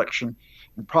presidential election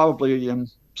and probably in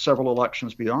several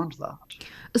elections beyond that.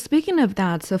 Speaking of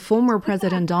that, former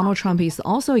President Donald Trump is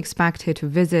also expected to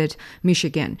visit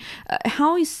Michigan.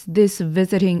 How is this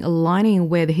visiting aligning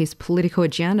with his political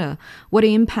agenda? What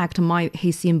impact might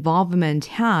his involvement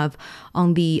have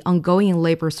on the ongoing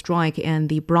labor strike and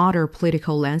the broader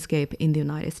political landscape in the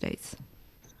United States?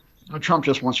 Trump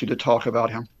just wants you to talk about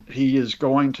him. He is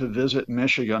going to visit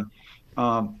Michigan,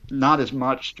 not as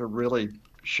much to really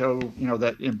show,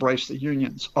 that embrace the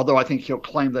unions, although I think he'll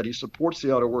claim that he supports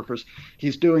the auto workers.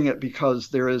 He's doing it because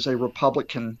there is a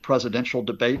Republican presidential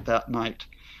debate that night.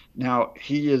 Now,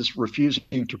 he is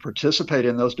refusing to participate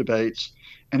in those debates,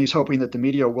 and he's hoping that the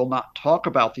media will not talk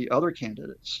about the other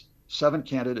candidates. 7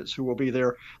 candidates who will be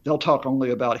there, they'll talk only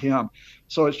about him.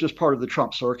 So it's just part of the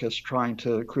Trump circus trying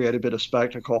to create a bit of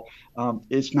spectacle.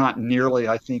 It's not nearly,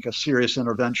 I think, a serious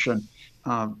intervention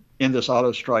in this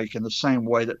auto strike in the same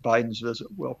way that Biden's visit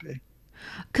will be.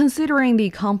 Considering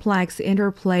the complex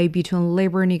interplay between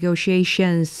labor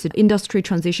negotiations, industry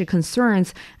transition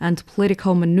concerns, and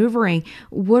political maneuvering,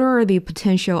 what are the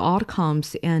potential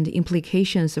outcomes and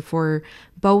implications for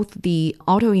both the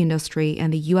auto industry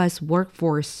and the U.S.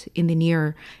 workforce in the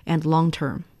near and long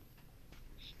term?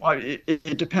 Well,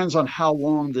 it depends on how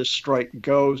long this strike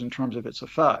goes in terms of its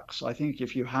effects. I think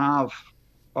if you have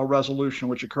a resolution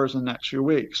which occurs in the next few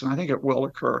weeks, and I think it will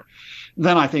occur,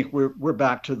 then I think we're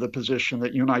back to the position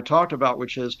that you and I talked about,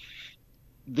 which is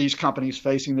these companies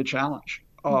facing the challenge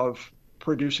of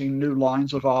producing new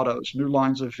lines of autos, new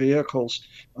lines of vehicles,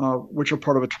 which are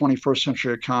part of a 21st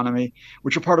century economy,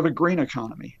 which are part of a green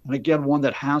economy. And again, one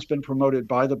that has been promoted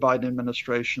by the Biden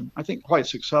administration, I think quite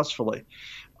successfully.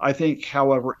 I think,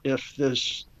 however, if the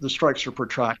strikes are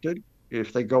protracted,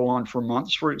 if they go on for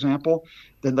months, for example,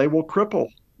 then they will cripple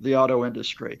the auto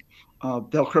industry.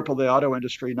 They'll cripple the auto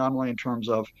industry not only in terms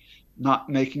of not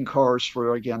making cars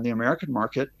for, again, the American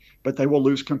market, but they will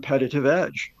lose competitive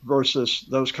edge versus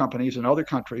those companies in other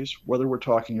countries, whether we're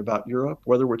talking about Europe,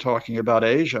 whether we're talking about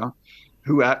Asia,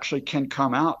 who actually can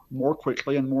come out more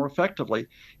quickly and more effectively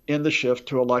in the shift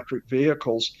to electric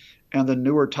vehicles and the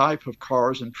newer type of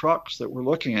cars and trucks that we're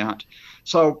looking at.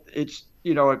 So it's,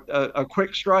 a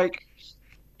quick strike.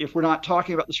 If we're not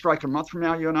talking about the strike a month from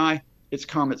now, you and I, it's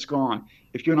come, it's gone.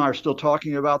 If you and I are still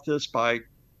talking about this by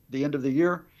the end of the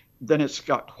year, then it's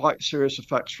got quite serious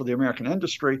effects for the American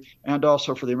industry and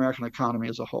also for the American economy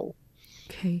as a whole.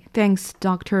 Okay, thanks,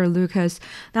 Dr. Lucas.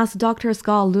 That's Dr.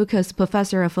 Scott Lucas,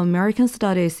 Professor of American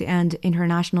Studies and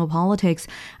International Politics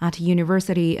at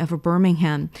University of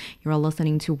Birmingham. You're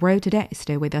listening to World Today.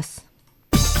 Stay with us.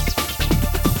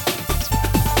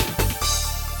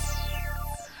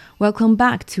 Welcome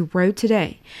back to World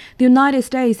Today. The United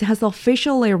States has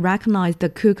officially recognized the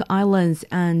Cook Islands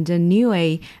and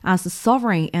Niue as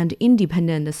sovereign and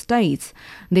independent states.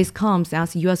 This comes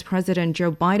as U.S. President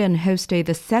Joe Biden hosted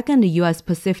the second U.S.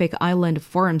 Pacific Island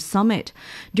Forum Summit.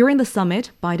 During the summit,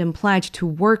 Biden pledged to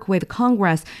work with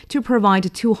Congress to provide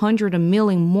 $200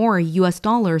 million more U.S.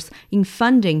 dollars in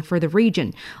funding for the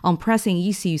region on pressing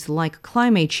issues like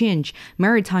climate change,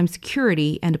 maritime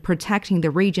security, and protecting the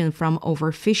region from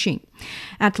overfishing.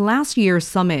 At last year's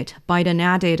summit, Biden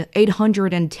added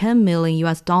 $810 million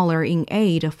US in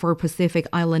aid for Pacific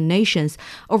Island nations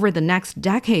over the next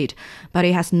decade, but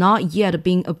it has not yet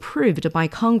been approved by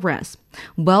Congress.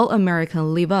 Will America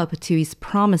live up to its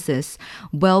promises?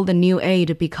 Will the new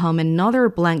aid become another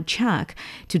blank check?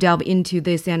 To delve into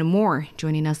this and more,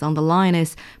 joining us on the line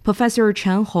is Professor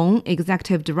Chen Hong,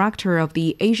 Executive Director of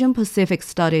the Asian Pacific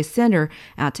Studies Center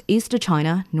at East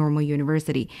China Normal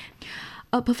University.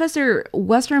 Professor,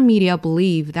 Western media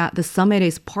believe that the summit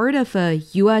is part of a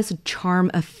U.S. charm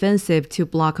offensive to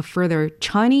block further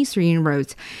Chinese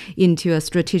inroads into a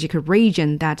strategic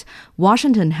region that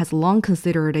Washington has long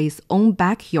considered its own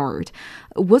backyard.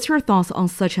 What's your thoughts on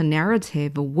such a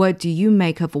narrative? What do you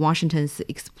make of Washington's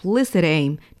explicit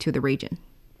aim to the region?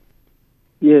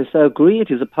 Yes, I agree.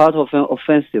 It is a part of an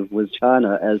offensive with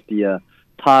China as the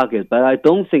target, but I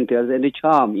don't think there's any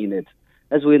charm in it.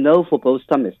 As we know, for both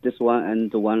summits, this one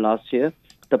and the one last year,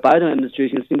 the Biden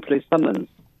administration simply summons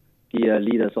the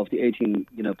leaders of the 18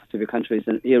 Pacific countries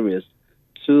and areas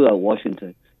to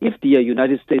Washington. If the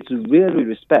United States really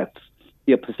respects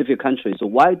the Pacific countries,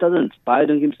 why doesn't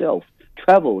Biden himself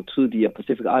travel to the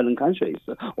Pacific Island countries?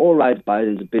 All right,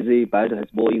 Biden's busy. Biden has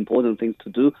more important things to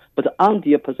do. But aren't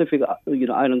the Pacific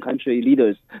Island country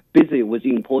leaders busy with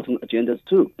important agendas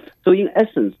too? So in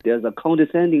essence, there's a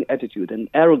condescending attitude and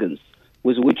arrogance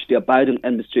with which the Biden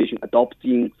administration adopts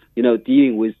in,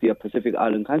 dealing with the Pacific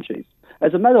Island countries.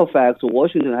 As a matter of fact,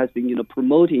 Washington has been,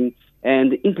 promoting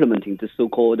and implementing the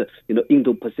so-called,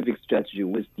 Indo-Pacific strategy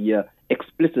with the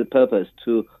explicit purpose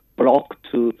to block,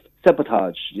 to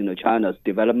sabotage, China's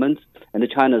development and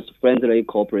China's friendly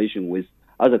cooperation with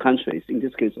other countries. In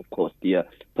this case, of course, the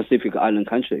Pacific Island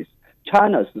countries.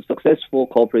 China's successful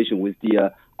cooperation with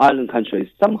the island countries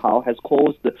somehow has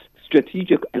caused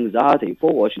strategic anxiety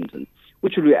for Washington,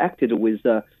 which reacted with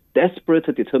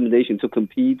desperate determination to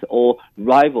compete or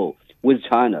rival with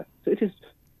China. So it is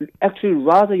actually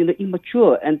rather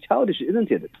immature and childish,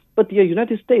 isn't it? But the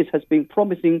United States has been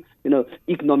promising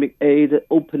economic aid,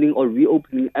 opening or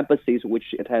reopening embassies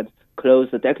which it had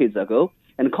closed decades ago,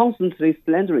 and constantly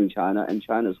slandering China and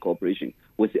China's cooperation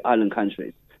with the island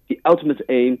countries. The ultimate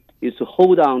aim is to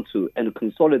hold on to and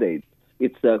consolidate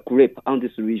its grip on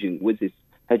this region with its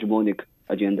hegemonic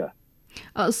agenda.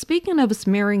 Speaking of a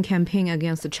smearing campaign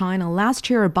against China, last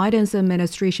year Biden's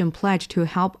administration pledged to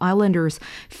help islanders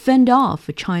fend off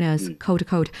China's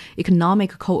quote-unquote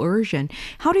economic coercion.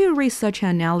 How do you read such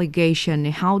an allegation?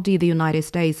 How did the United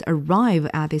States arrive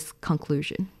at this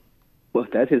conclusion? Well,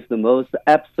 that is the most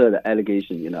absurd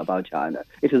allegation, about China.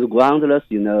 It is groundless,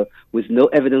 with no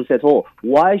evidence at all.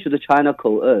 Why should China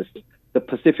coerce the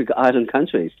Pacific Island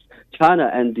countries? China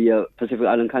and the Pacific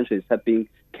Island countries have been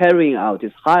carrying out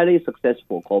this highly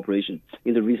successful cooperation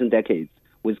in the recent decades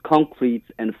with concrete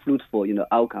and fruitful,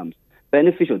 outcomes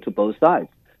beneficial to both sides.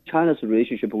 China's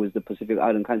relationship with the Pacific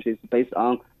Island countries is based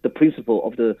on the principle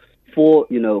of the four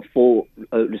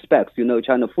respects.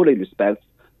 China fully respects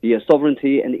the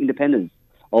sovereignty and independence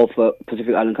of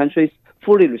Pacific Island countries,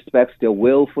 fully respects their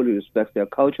will, fully respects their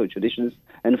cultural traditions,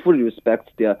 and fully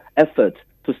respects their effort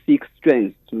to seek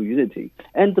strength through unity.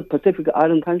 And the Pacific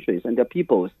Island countries and their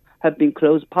peoples have been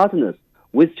close partners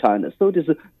with China. So this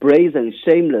brazen,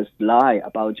 shameless lie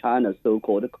about China's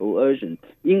so-called coercion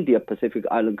in the Pacific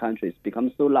Island countries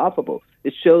becomes so laughable.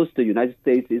 It shows the United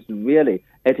States is really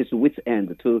at its wit's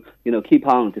end to, keep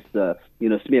on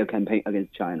this, smear campaign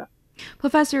against China.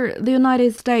 Professor, the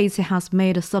United States has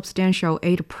made substantial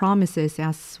aid promises,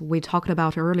 as we talked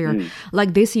about earlier.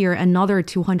 Like this year, another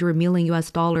 $200 million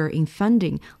US in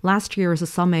funding. Last year's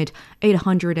summit,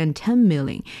 $810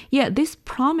 million. Yet these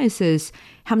promises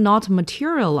have not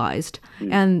materialized,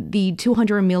 and the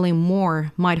 $200 million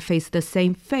more might face the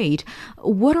same fate.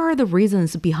 What are the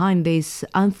reasons behind these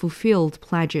unfulfilled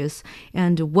pledges,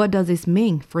 and what does this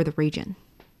mean for the region?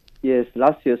 Yes,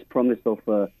 last year's promise of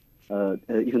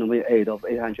economic aid of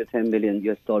 $810 million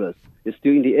US is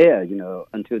still in the air,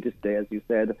 until this day. As you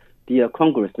said, the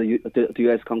Congress, the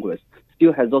U.S. Congress,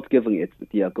 still has not given it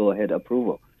the go-ahead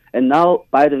approval. And now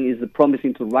Biden is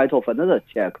promising to write off another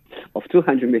check of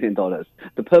 $200 million.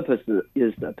 The purpose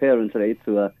is apparently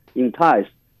to entice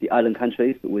the island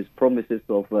countries with promises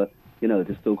of,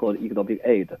 the so-called economic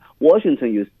aid.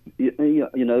 Washington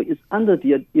is under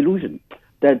the illusion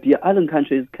that the island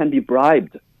countries can be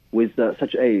bribed with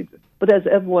such aid. But as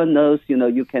everyone knows,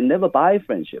 you can never buy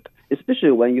friendship,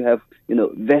 especially when you have,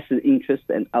 vested interests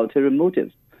and ulterior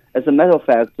motives. As a matter of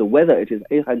fact, whether it is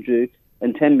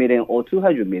 810 million or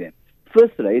 200 million,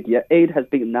 firstly, the aid has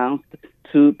been announced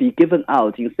to be given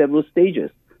out in several stages.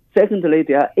 Secondly,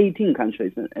 there are 18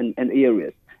 countries and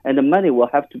areas, and the money will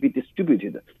have to be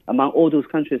distributed among all those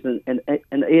countries and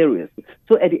areas.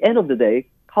 So at the end of the day,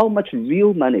 how much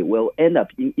real money will end up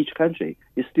in each country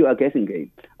is still a guessing game.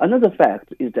 Another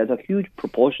fact is that a huge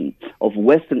proportion of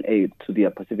Western aid to the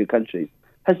Pacific countries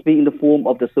has been in the form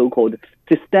of the so-called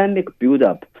systemic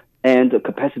build-up and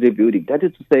capacity building. That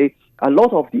is to say, a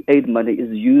lot of the aid money is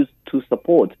used to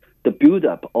support the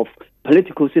build-up of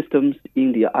political systems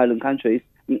in the island countries.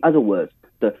 In other words,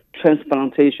 the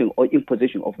transplantation or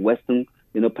imposition of Western,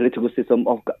 political system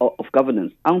of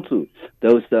governance onto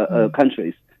those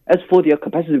countries. As for their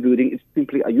capacity building, it's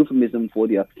simply a euphemism for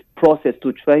their process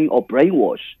to train or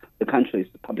brainwash the country's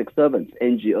public servants,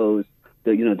 NGOs,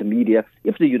 the media.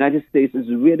 If the United States is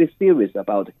really serious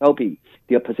about helping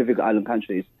their Pacific Island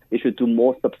countries, it should do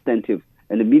more substantive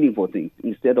and meaningful things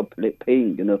instead of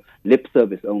paying, lip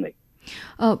service only.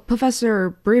 Professor,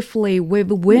 briefly,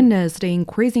 we've witnessed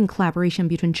increasing collaboration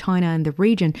between China and the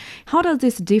region. How does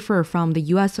this differ from the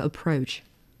U.S. approach?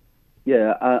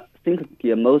 Yeah, I think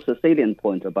the most salient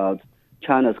point about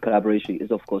China's collaboration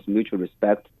is, of course, mutual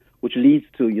respect, which leads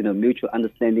to mutual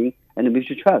understanding and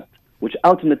mutual trust, which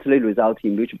ultimately result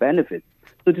in mutual benefits.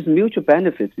 So this mutual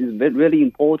benefits is really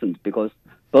important because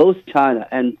both China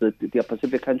and the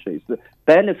Pacific countries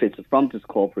benefit from this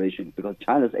cooperation because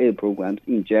China's aid programs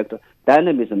inject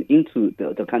dynamism into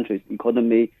the country's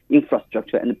economy,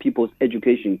 infrastructure, and people's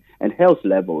education and health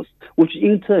levels, which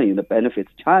in turn benefits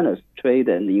China's trade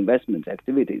and investment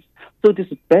activities. So this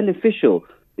beneficial,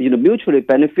 mutually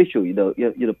beneficial,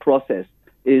 process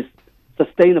is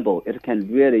sustainable. It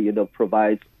can really,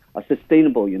 provide a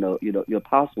sustainable,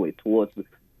 pathway towards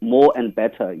more and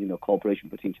better, cooperation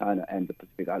between China and the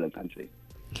Pacific Island countries.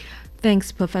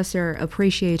 Thanks, Professor.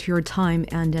 Appreciate your time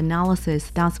and analysis.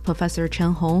 That's Professor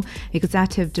Chen Hong,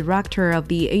 Executive Director of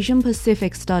the Asian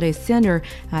Pacific Studies Center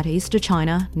at East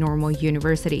China Normal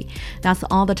University. That's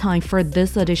all the time for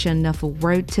this edition of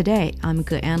World Today. I'm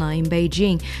Anna in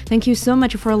Beijing. Thank you so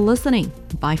much for listening.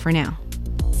 Bye for now.